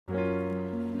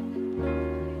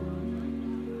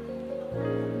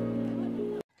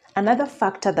Another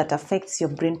factor that affects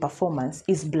your brain performance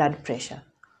is blood pressure.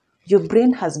 Your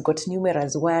brain has got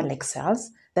numerous wire-like cells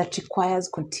that requires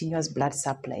continuous blood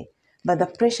supply, but the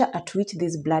pressure at which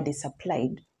this blood is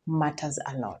supplied matters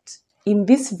a lot. In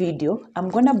this video, I'm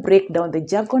going to break down the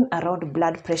jargon around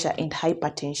blood pressure and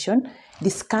hypertension,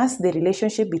 discuss the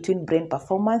relationship between brain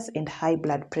performance and high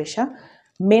blood pressure,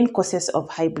 main causes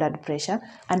of high blood pressure,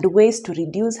 and ways to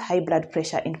reduce high blood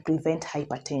pressure and prevent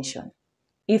hypertension.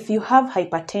 If you have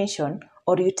hypertension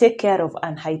or you take care of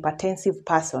an hypertensive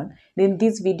person, then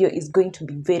this video is going to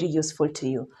be very useful to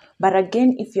you. But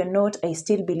again, if you're not, I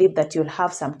still believe that you'll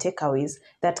have some takeaways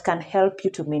that can help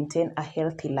you to maintain a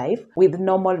healthy life with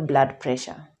normal blood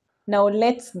pressure. Now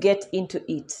let's get into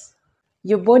it.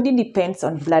 Your body depends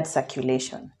on blood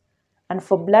circulation. And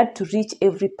for blood to reach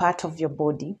every part of your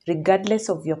body, regardless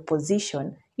of your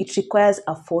position, it requires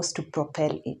a force to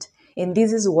propel it. And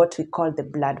this is what we call the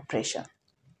blood pressure.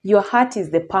 Your heart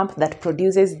is the pump that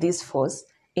produces this force,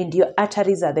 and your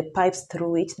arteries are the pipes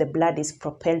through which the blood is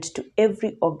propelled to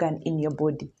every organ in your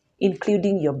body,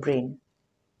 including your brain.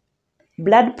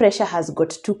 Blood pressure has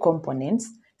got two components,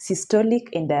 systolic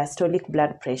and diastolic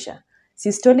blood pressure.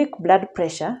 Systolic blood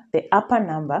pressure, the upper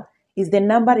number, is the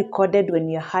number recorded when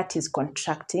your heart is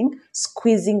contracting,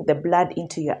 squeezing the blood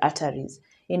into your arteries.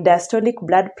 In diastolic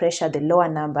blood pressure, the lower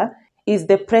number, is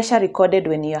the pressure recorded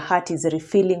when your heart is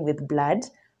refilling with blood,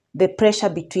 the pressure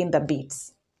between the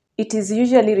beats. It is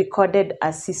usually recorded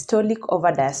as systolic over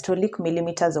diastolic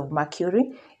millimeters of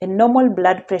mercury, and normal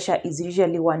blood pressure is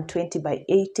usually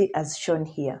 120/80 as shown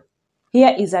here.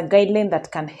 Here is a guideline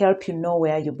that can help you know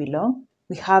where you belong.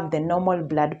 We have the normal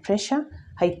blood pressure,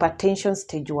 hypertension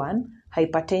stage 1,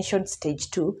 hypertension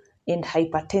stage 2, and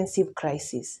hypertensive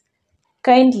crisis.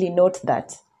 Kindly note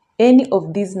that any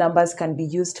of these numbers can be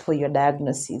used for your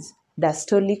diagnosis,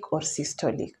 diastolic or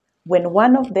systolic. When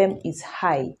one of them is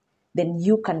high, then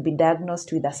you can be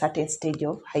diagnosed with a certain stage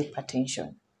of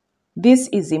hypertension. This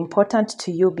is important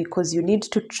to you because you need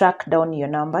to track down your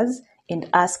numbers and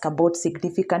ask about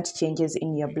significant changes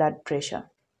in your blood pressure.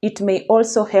 It may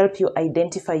also help you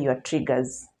identify your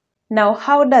triggers. Now,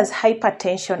 how does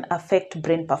hypertension affect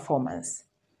brain performance?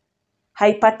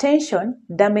 Hypertension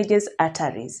damages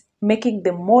arteries, making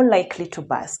them more likely to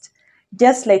burst.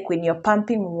 Just like when you're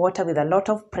pumping water with a lot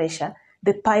of pressure,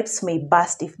 the pipes may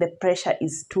burst if the pressure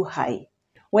is too high.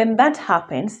 When that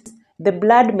happens, the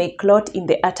blood may clot in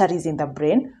the arteries in the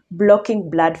brain, blocking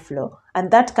blood flow,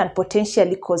 and that can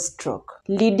potentially cause stroke,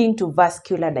 leading to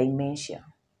vascular dementia.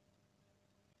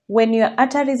 When your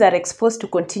arteries are exposed to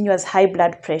continuous high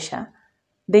blood pressure,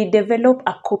 they develop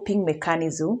a coping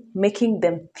mechanism, making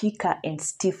them thicker and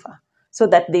stiffer so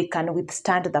that they can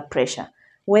withstand the pressure.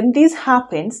 When this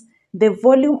happens, the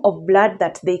volume of blood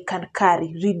that they can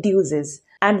carry reduces,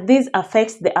 and this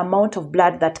affects the amount of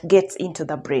blood that gets into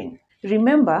the brain.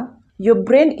 Remember, your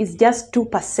brain is just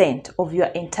 2% of your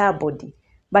entire body,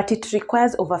 but it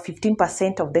requires over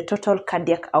 15% of the total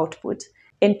cardiac output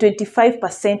and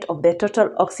 25% of the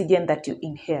total oxygen that you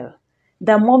inhale.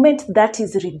 The moment that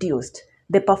is reduced,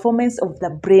 the performance of the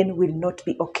brain will not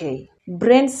be okay.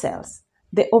 Brain cells,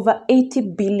 the over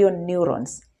 80 billion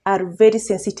neurons, are very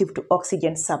sensitive to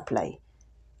oxygen supply.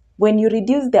 When you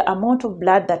reduce the amount of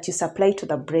blood that you supply to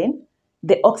the brain,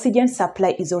 the oxygen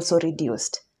supply is also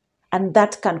reduced, and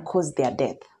that can cause their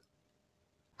death.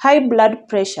 High blood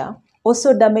pressure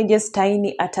also damages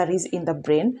tiny arteries in the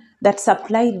brain that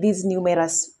supply these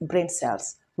numerous brain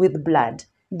cells with blood,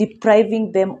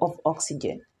 depriving them of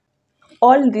oxygen.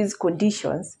 All these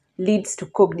conditions leads to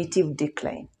cognitive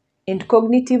decline, and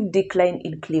cognitive decline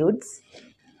includes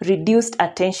reduced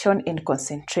attention and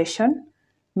concentration,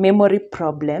 memory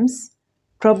problems,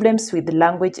 problems with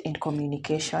language and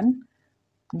communication,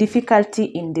 difficulty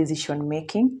in decision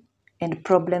making, and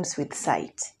problems with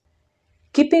sight.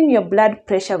 Keeping your blood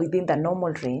pressure within the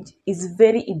normal range is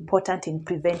very important in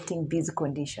preventing these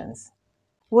conditions.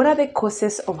 What are the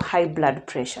causes of high blood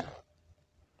pressure?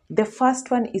 The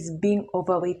first one is being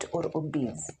overweight or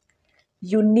obese.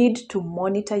 You need to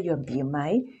monitor your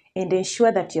BMI and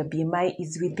ensure that your BMI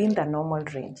is within the normal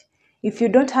range. If you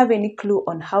don't have any clue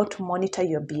on how to monitor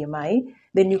your BMI,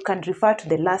 then you can refer to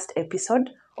the last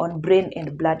episode on brain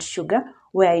and blood sugar,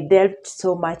 where I delved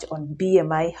so much on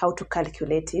BMI, how to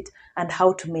calculate it, and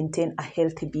how to maintain a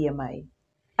healthy BMI.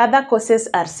 Other causes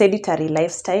are sedentary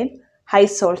lifestyle, high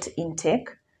salt intake,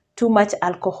 too much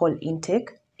alcohol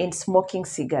intake, and smoking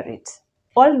cigarettes.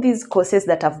 All these causes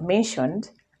that I've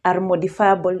mentioned are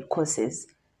modifiable causes.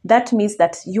 That means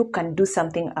that you can do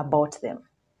something about them.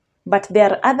 But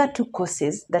there are other two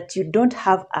causes that you don't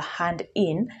have a hand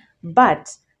in,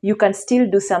 but you can still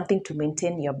do something to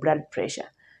maintain your blood pressure.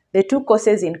 The two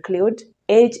causes include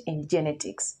age and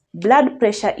genetics. Blood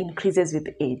pressure increases with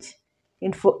age.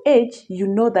 And for age, you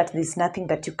know that there's nothing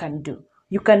that you can do.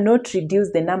 You cannot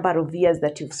reduce the number of years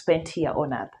that you've spent here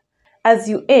on earth. As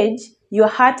you age, your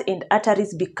heart and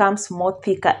arteries becomes more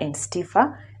thicker and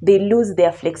stiffer. They lose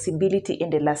their flexibility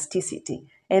and elasticity,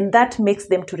 and that makes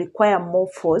them to require more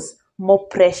force, more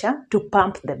pressure to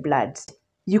pump the blood.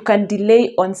 You can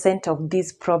delay onset of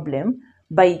this problem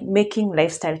by making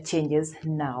lifestyle changes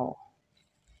now.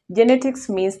 Genetics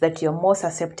means that you're more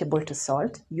susceptible to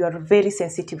salt. You are very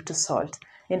sensitive to salt.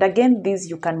 And again, these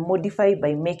you can modify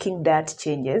by making diet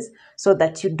changes so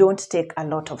that you don't take a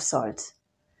lot of salt.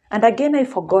 And again, I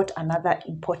forgot another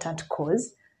important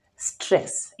cause,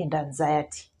 stress and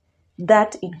anxiety.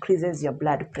 That increases your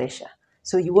blood pressure.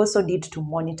 So you also need to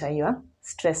monitor your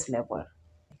stress level.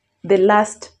 The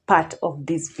last part of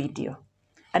this video,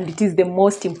 and it is the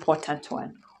most important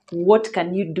one. What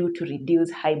can you do to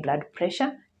reduce high blood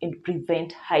pressure and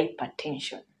prevent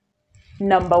hypertension?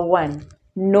 Number one,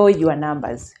 know your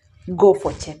numbers. Go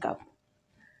for checkup.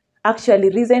 Actually,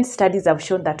 recent studies have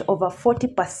shown that over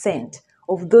 40%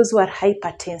 of those who are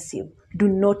hypertensive do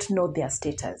not know their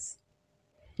status.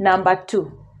 Number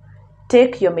two,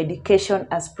 take your medication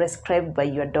as prescribed by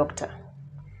your doctor.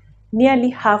 Nearly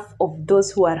half of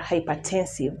those who are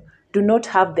hypertensive do not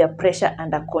have their pressure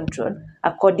under control,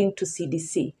 according to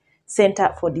CDC,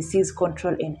 Center for Disease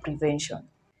Control and Prevention.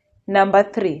 Number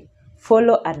three,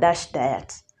 follow a DASH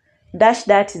diet. DASH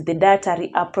diet is the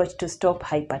dietary approach to stop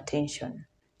hypertension.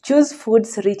 Choose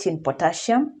foods rich in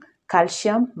potassium,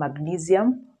 calcium,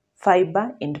 magnesium,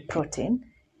 fiber, and protein,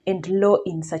 and low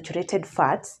in saturated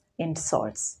fats and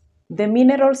salts. The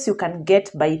minerals you can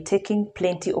get by taking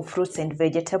plenty of fruits and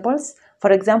vegetables.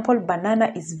 For example,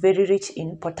 banana is very rich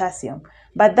in potassium,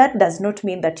 but that does not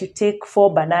mean that you take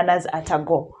 4 bananas at a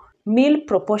go. Meal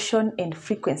proportion and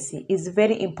frequency is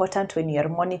very important when you are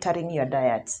monitoring your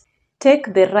diet.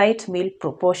 Take the right meal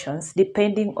proportions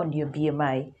depending on your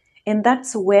BMI, and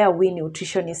that's where we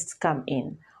nutritionists come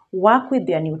in. Work with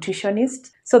your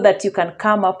nutritionist so that you can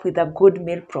come up with a good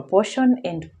meal proportion,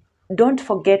 and don't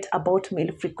forget about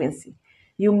meal frequency.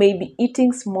 You may be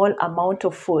eating small amount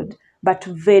of food but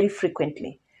very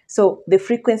frequently. So the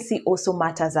frequency also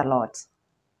matters a lot.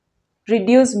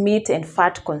 Reduce meat and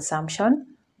fat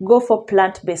consumption. Go for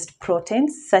plant-based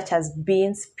proteins such as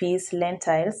beans, peas,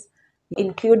 lentils.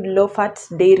 Include low-fat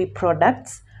dairy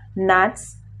products,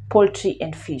 nuts, poultry,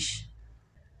 and fish.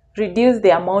 Reduce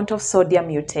the amount of sodium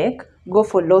you take. Go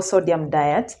for low-sodium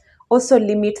diet. Also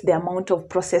limit the amount of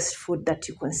processed food that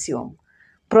you consume.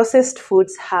 Processed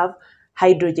foods have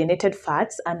hydrogenated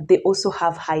fats and they also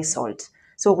have high salt.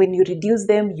 So when you reduce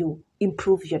them, you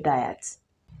improve your diet.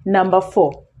 Number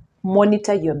 4,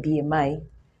 monitor your BMI.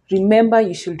 Remember,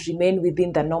 you should remain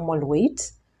within the normal weight.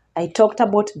 I talked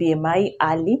about BMI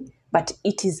early, but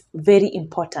it is very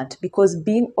important because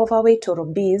being overweight or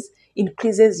obese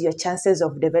increases your chances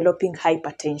of developing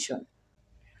hypertension.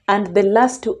 And the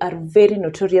last two are very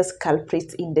notorious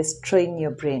culprits in destroying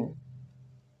your brain.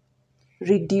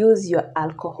 Reduce your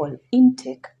alcohol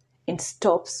intake and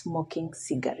stop smoking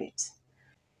cigarettes.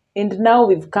 And now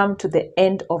we've come to the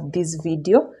end of this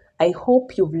video. I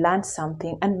hope you've learned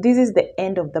something, and this is the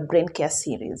end of the brain care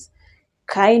series.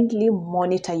 Kindly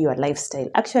monitor your lifestyle.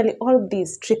 Actually, all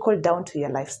these trickle down to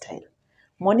your lifestyle.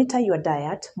 Monitor your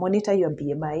diet, monitor your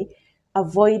BMI,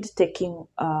 avoid taking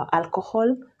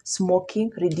alcohol,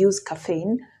 smoking, reduce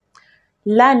caffeine,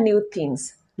 learn new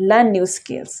things, learn new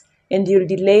skills, and you'll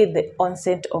delay the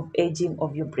onset of aging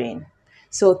of your brain.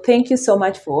 So thank you so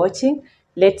much for watching.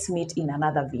 Let's meet in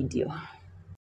another video.